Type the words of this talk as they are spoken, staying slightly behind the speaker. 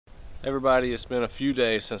Everybody, it's been a few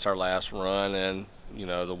days since our last run, and you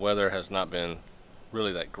know the weather has not been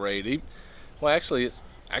really that great. Well, actually, it's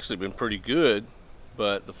actually been pretty good,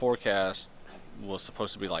 but the forecast was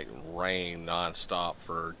supposed to be like rain non-stop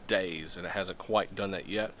for days, and it hasn't quite done that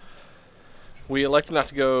yet. We elected not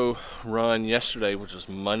to go run yesterday, which was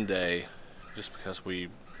Monday, just because we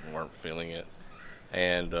weren't feeling it,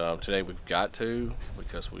 and today we've got to,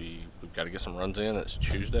 because we've got to get some runs in. It's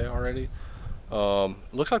Tuesday already.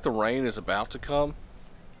 Looks like the rain is about to come,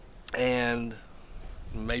 and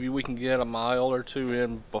maybe we can get a mile or two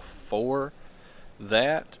in before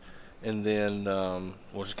that, and then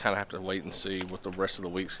we'll just kind of have to wait and see what the rest of the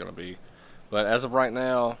week's going to be. But as of right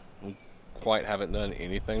now, we quite haven't done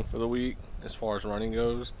anything for the week as far as running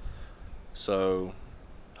goes, so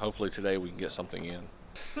hopefully today we can get something in.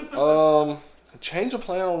 Change of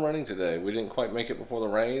plan on running today. We didn't quite make it before the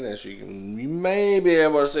rain, as you may be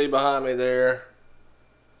able to see behind me there.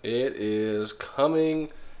 It is coming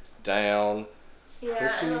down.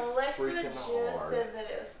 Yeah, and Alexa just said that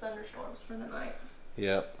it was thunderstorms for the night.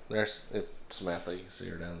 Yep, there's Samantha. You can see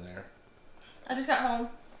her down there. I just got home.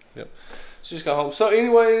 Yep, she just got home. So,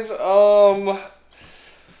 anyways,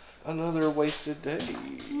 another wasted day.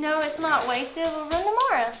 No, it's not wasted. We'll run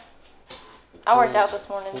tomorrow. I worked out this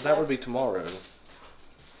morning. Well, that would be tomorrow.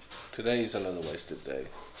 Today's another wasted day.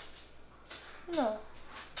 No.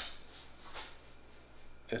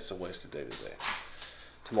 It's a wasted day today.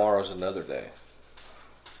 Tomorrow's another day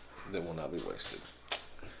that will not be wasted.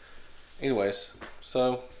 Anyways,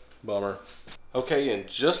 so, bummer. Okay, and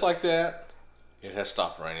just like that, it has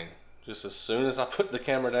stopped raining. Just as soon as I put the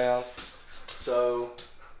camera down. So,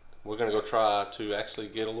 we're gonna go try to actually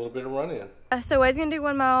get a little bit of run in. So Wade's gonna do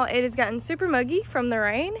 1 mile. It has gotten super muggy from the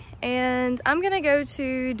rain, and I'm gonna go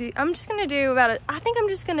to do, I'm just gonna do about I think I'm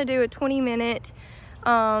just gonna do a 20-minute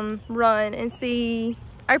run and see.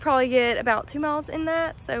 I probably get about 2 miles in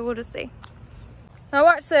that, so we'll just see. My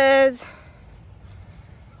watch says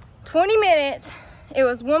 20 minutes. It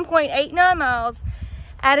was 1.89 miles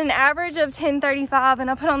at an average of 10:35,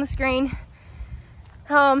 and I put on the screen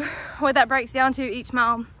what that breaks down to each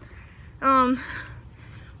mile.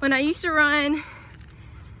 When I used to run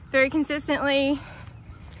very consistently,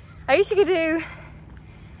 I used to do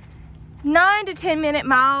 9 to 10 minute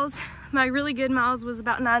miles. My really good miles was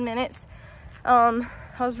about 9 minutes. I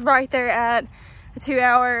was right there at a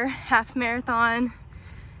 2-hour half marathon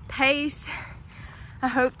pace. I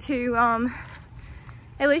hope to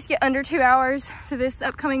at least get under 2 hours for this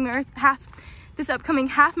upcoming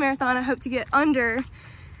half marathon. I hope to get under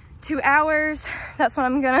 2 hours. That's what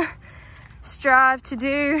I'm gonna strive to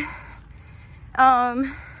do.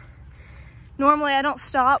 Normally I don't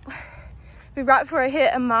stop right before I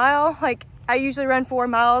hit a mile. Like, I usually run 4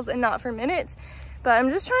 miles and not for minutes, but I'm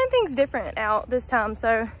just trying things different out this time.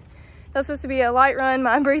 So that's supposed to be a light run.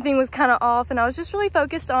 My breathing was kind of off, and I was just really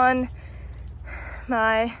focused on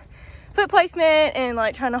my foot placement and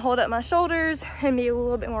like trying to hold up my shoulders and be a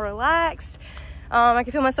little bit more relaxed. I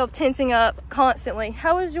can feel myself tensing up constantly.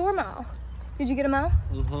 How was your mile? Did you get a mile?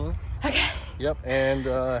 Mm-hmm. Okay. Yep, and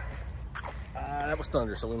that was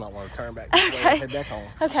thunder, so we might want to turn back this way and head back home.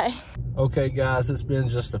 Okay. Okay, guys, it's been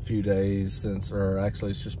just a few days since, or actually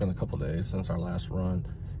it's just been a couple days since our last run,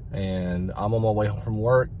 and I'm on my way home from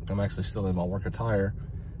work. I'm actually still in my work attire,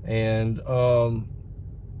 and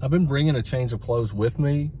I've been bringing a change of clothes with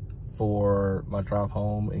me for my drive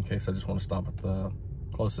home in case I just want to stop at the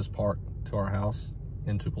closest park to our house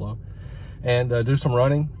in Tupelo and do some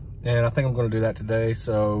running. And I think I'm going to do that today,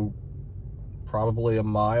 so probably a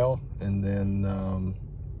mile, and then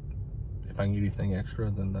if I can get anything extra,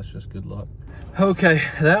 then that's just good luck. Okay,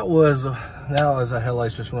 that was a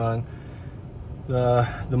hellacious run.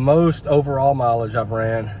 The most overall mileage I've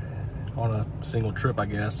ran on a single trip, I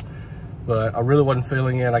guess, but I really wasn't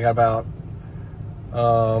feeling it. I got about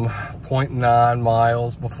 0.9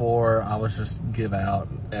 miles before I was just give out,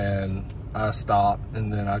 and I stopped,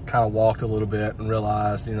 and then I kind of walked a little bit and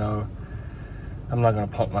realized, you know, I'm not gonna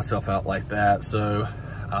pump myself out like that. So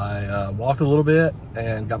I walked a little bit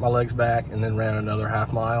and got my legs back, and then ran another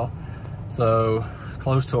half mile. So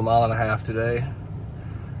close to 1.5 miles today.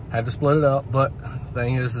 Had to split it up, but the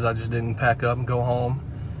thing is I just didn't pack up and go home.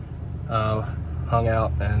 Hung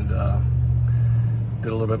out and did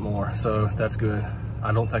a little bit more, so that's good.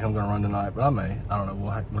 I don't think I'm gonna run tonight, but I may. I don't know,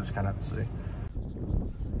 we'll just kind of have to see.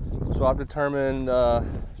 So I've determined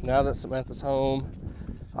now that Samantha's home,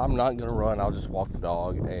 I'm not gonna run. I'll just walk the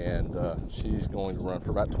dog, and she's going to run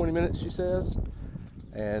for about 20 minutes, she says,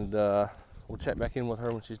 and we'll check back in with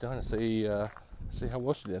her when she's done and see how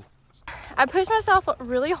well she did. I pushed myself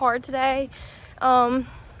really hard today.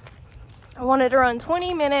 I I wanted to run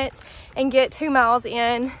 20 minutes and get 2 miles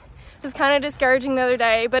in. It was kind of discouraging the other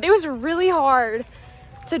day, but it was really hard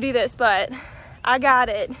to do this, but I got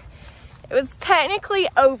it. It was technically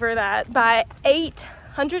over that by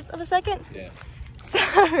 0.08 of a second. Yeah.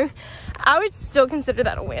 So I would still consider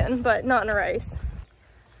that a win, but not in a race.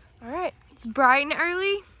 All right, it's bright and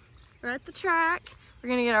early. We're at the track. We're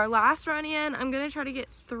gonna get our last run in. I'm gonna try to get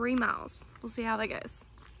 3 miles. We'll see how that goes.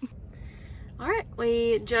 All right,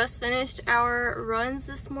 we just finished our runs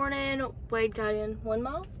this morning. Wade got in 1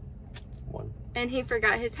 mile. 1. And he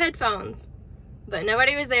forgot his headphones, but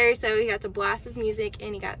nobody was there, so he got to blast his music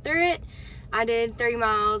and he got through it. I did 3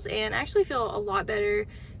 miles and I actually feel a lot better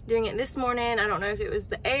doing it this morning. I don't know if it was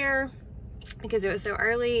the air because it was so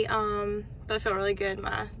early, but I felt really good.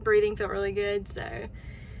 My breathing felt really good. So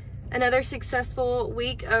another successful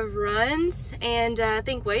week of runs, and I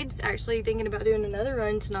think Wade's actually thinking about doing another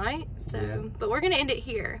run tonight. So, yeah. But we're gonna end it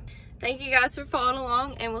here. Thank you guys for following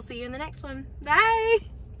along, and we'll see you in the next one. Bye.